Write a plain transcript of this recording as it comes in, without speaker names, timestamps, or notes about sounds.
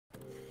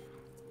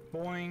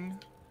boing,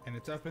 and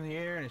it's up in the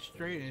air, and it's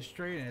straight, and it's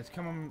straight, and it's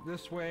coming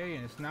this way,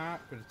 and it's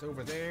not, but it's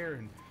over there,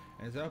 and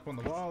it's up on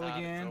the wall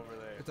again.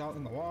 It's out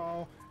in the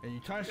wall, and you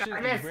touch it,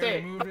 and you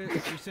barely moved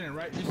it. You're sitting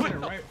right. You're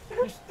sitting right.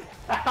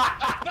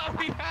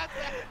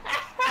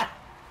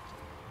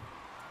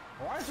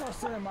 Why is y'all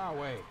sitting my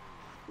way?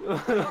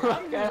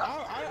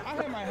 I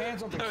had my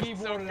hands on the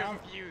keyboard, and I'm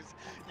confused.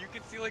 You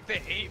can see like the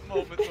 8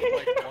 moments of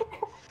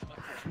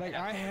like.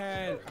 I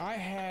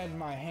had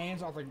my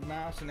hands off the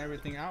mouse and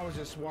everything. I was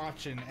just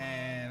watching,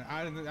 and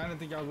I didn't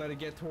think y'all let it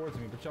get towards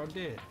me, but y'all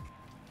did.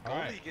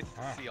 Goldie gets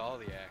to see all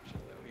the action,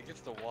 though. He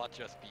gets to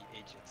watch us be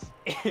agents.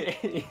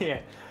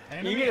 Yeah.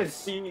 You get to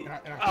see.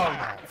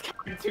 Oh, it's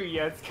coming to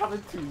you. It's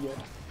coming to you.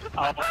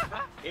 Oh,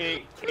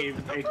 it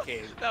came. It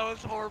came. That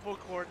was horrible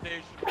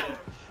coordination. Man.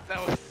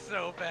 That was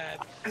so bad.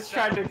 I was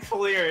trying to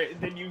clear it,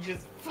 and then you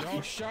just.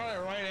 Y'all shot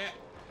it right at.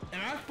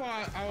 And I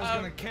thought I was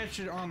gonna catch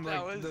it on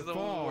like the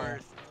fall.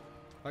 Worst.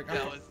 Like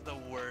that was the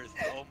worst.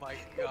 Oh my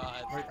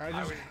god. Like,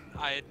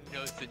 I had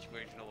no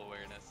situational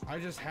awareness. I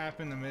just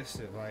happened to miss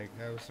it. Like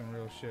that was some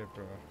real shit,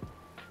 bro.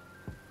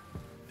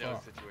 No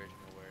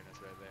situational awareness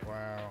right there.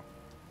 Wow.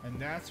 And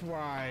that's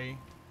why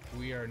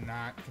we are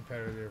not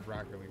competitive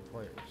Rocket League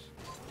players.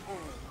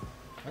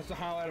 That's the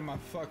highlight of my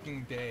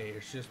fucking day.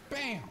 It's just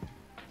BAM!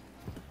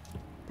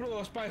 Put a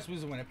little spice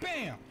whizzle in it.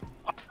 BAM!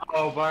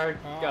 Oh, Bark.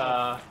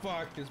 Oh,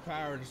 fuck. His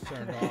power just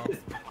turned off.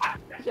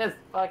 Just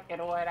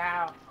fucking went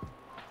out.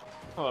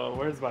 Oh,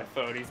 where's my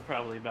phone? He's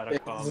probably about to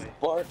call me.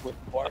 Bark with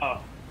Bark.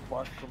 Oh.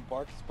 Bark from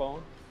Bark's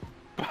phone.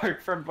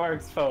 Bark from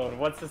Bark's phone.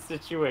 What's the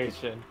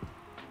situation?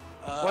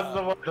 What's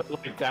the weather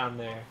like down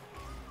there?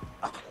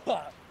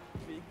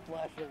 Big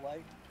flash of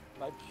light.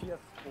 My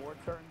PS4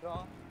 turned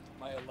on.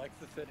 My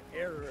Alexa said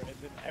error, and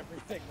then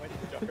everything went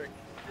dark.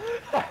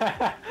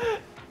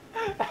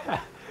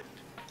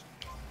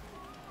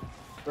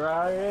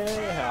 Brian!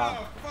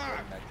 Oh,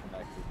 fuck!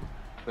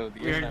 So the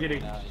internet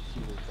went out, and she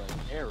was like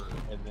error,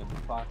 and then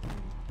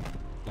fucking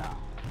died.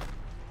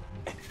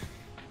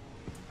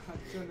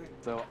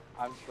 So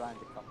I'm trying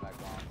to come back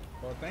on.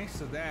 Well, thanks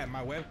to that,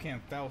 my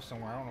webcam fell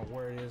somewhere. I don't know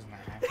where it is now.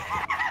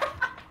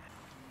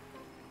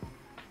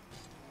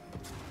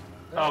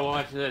 Oh,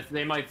 watch this.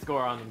 They might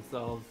score on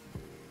themselves.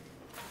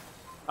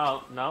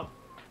 Oh, no.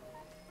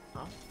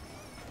 Oh.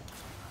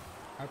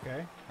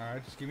 Okay.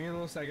 Alright, just give me a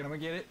little second. I'm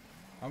gonna get it.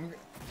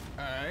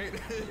 Alright.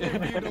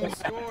 If you don't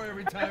score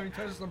every time you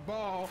touch the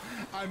ball,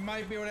 I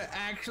might be able to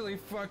actually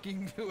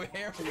fucking do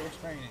aerial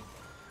training.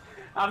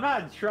 I'm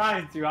not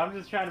trying to. I'm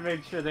just trying to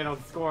make sure they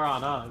don't score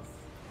on us.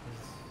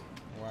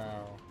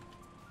 Wow.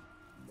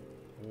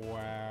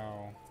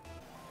 Wow.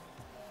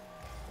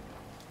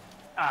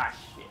 Ah,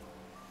 shit.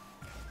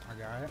 I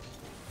got it.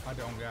 I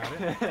don't got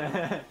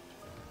it.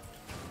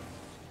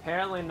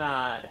 Apparently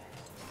not.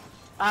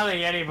 I don't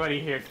think anybody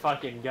here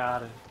fucking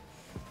got it.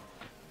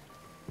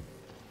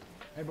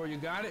 Hey, bro, you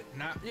got it?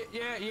 Not.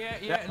 Yeah,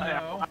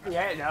 no.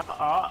 Yeah, no.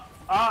 Oh,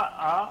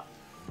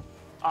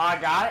 I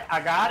got it.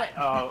 I got it.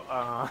 Oh,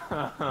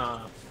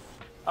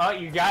 oh,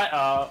 you got it.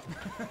 Oh,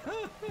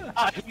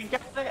 you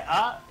got it.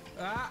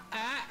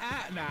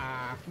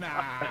 Nah.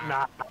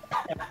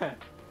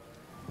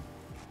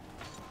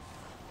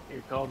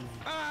 Here comes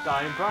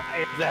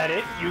BorderlineBryan. Is that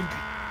it? You.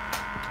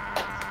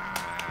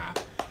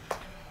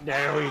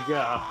 There we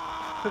go.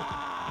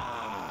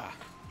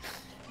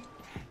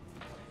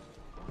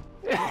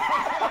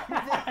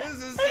 This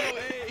is so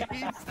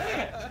easy.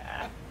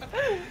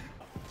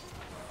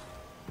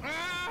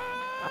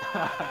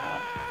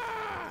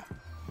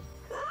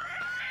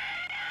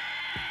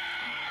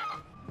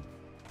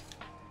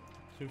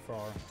 Too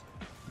far.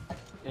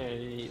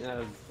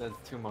 Yeah, that's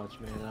too much,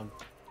 man. I'm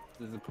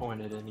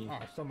disappointed in you. Oh,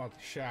 it's talking about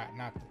the shot,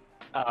 not the...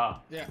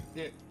 Yeah,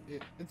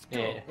 it's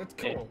cool. Yeah. It's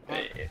cool.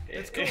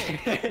 It's cool.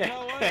 You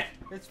know what?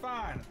 It's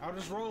fine. I'll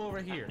just roll over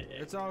here.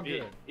 It's all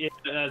good. Yeah,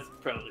 that's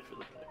probably for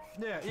the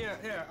best.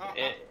 Yeah.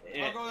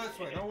 I'll go this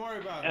way. Don't worry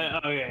about it.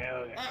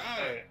 Okay.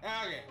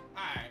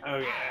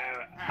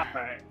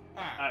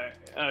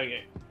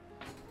 Okay.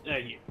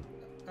 Thank you.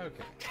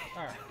 Okay.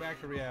 Alright, back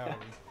to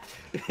reality.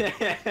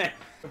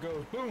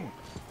 Go boom.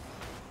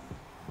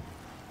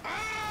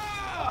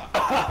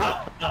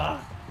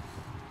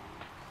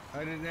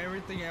 I did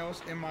everything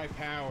else in my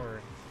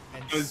power,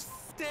 and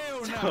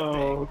still nothing.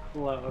 So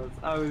close.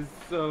 I was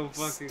so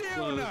fucking still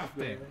close.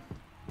 Nothing.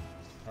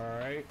 All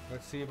right,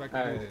 let's see if I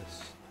can do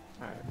this.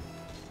 All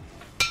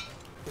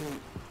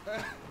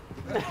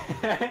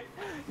right.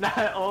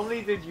 Not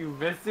only did you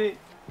miss it,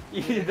 I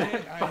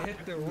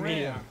hit the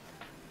rim.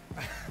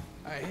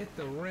 I hit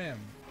the rim.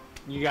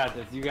 You got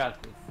this. You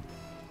got this.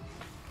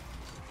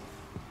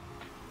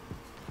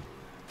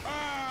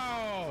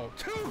 Oh,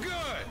 too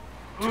good.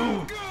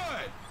 Too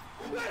good.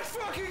 Let's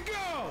fucking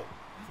go!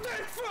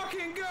 Let's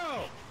fucking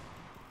go!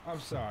 I'm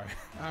sorry.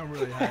 I'm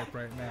really hyped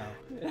right now.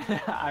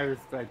 I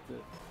respect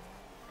it.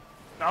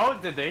 Oh,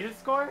 did they just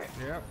score?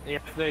 Yep.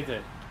 Yes, they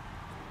did.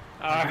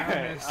 I got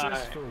an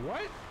assist for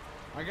what?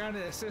 I got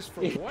an assist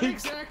for what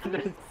exactly?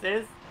 An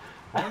assist?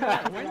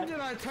 When did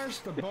I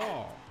touch the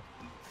ball?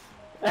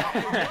 At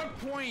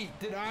what point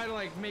did I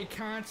like make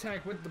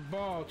contact with the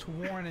ball to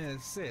warrant an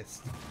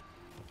assist?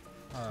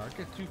 I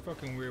get too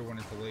fucking weird when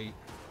it's late.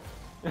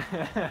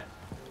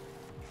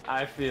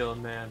 I feel,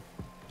 man.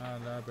 I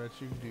bet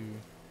you do.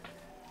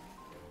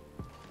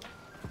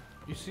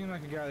 You seem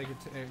like a guy that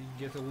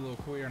gets a little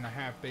queer on a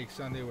half-baked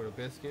sundae with a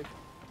biscuit.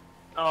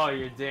 Oh,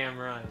 you're damn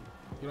right.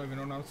 You don't even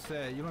know what I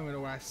said. You don't even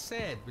know what I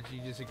said, but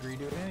you just agreed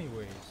to it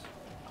anyways.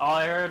 All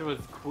I heard was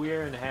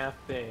queer and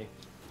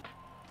half-baked.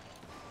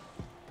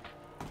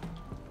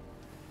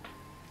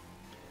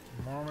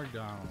 Mar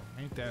McDonald,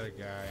 ain't that a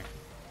guy?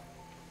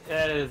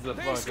 That is a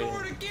They fucking...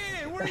 scored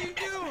again! What are you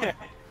doing?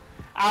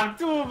 I'm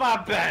doing my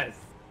best!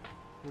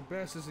 Your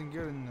best isn't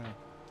good enough.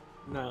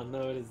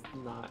 No, it is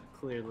not,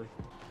 clearly.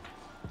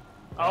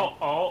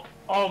 Oh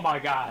my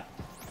god.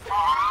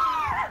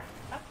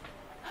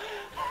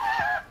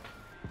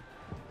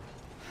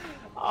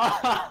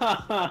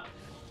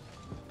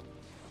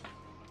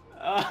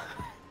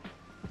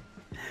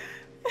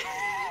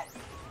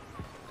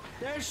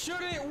 That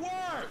shouldn't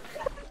work!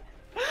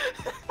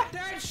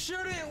 That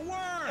shouldn't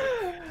work!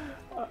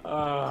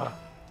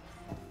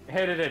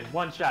 Hit it in.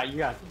 One shot. You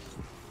got it.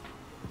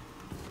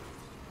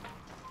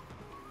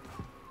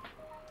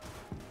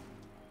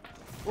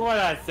 What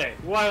did I say?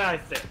 What did I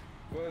say?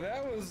 Well,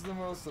 that was the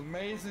most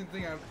amazing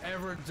thing I've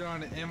ever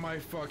done in my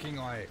fucking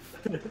life.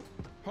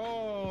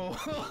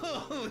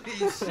 Holy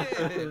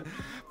shit!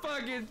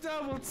 Fucking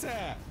double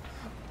tap!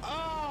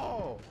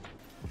 Oh!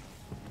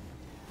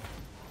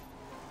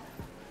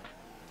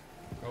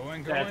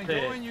 Going,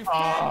 you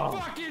fat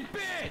fucking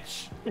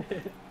bitch!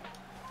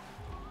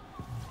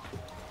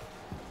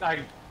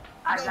 I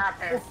got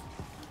this.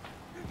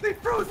 They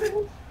froze it!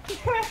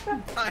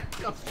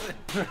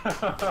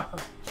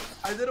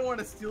 I didn't want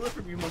to steal it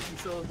from you, Monkey,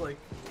 so I was like...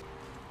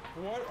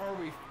 What are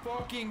we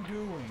fucking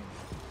doing?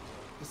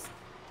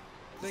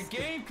 The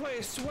gameplay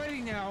is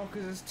sweaty now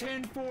because it's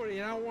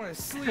 10:40 and I want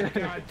to sleep,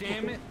 god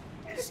damn it!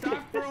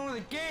 Stop throwing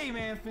the game,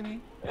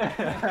 Anthony!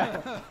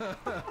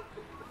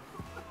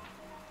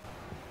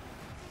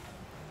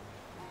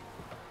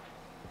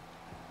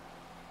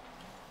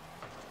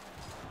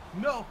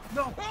 No!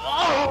 No!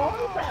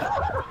 Oh.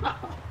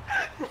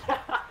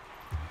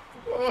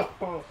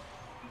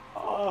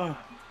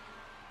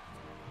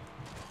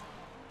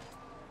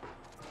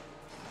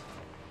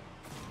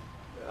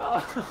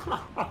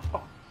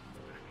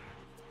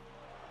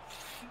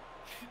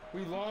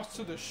 We lost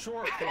to the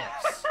short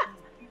bus.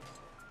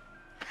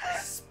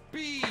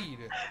 Speed!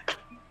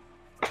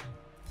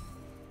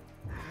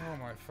 Oh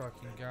my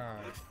fucking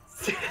god.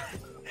 Does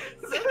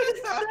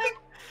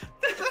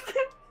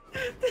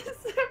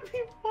that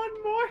mean one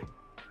more?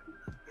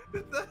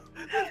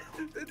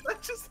 Did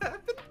that just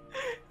happen?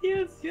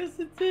 Yes,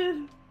 it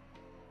did.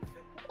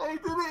 I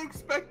didn't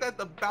expect that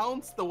to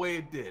bounce the way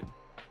it did.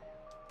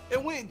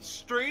 It went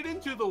straight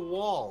into the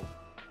wall,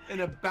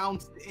 and it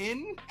bounced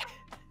in.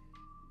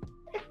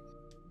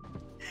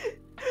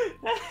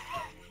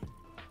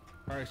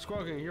 Alright,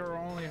 Squuggy, you're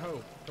our only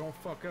hope. Don't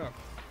fuck up.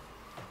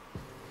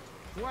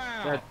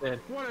 Wow! That's it.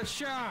 What a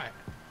shot!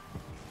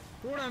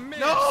 What a miss!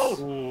 No!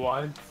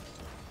 What?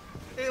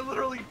 It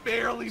literally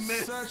barely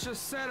missed. Such a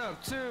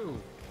setup,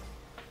 too!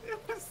 It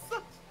was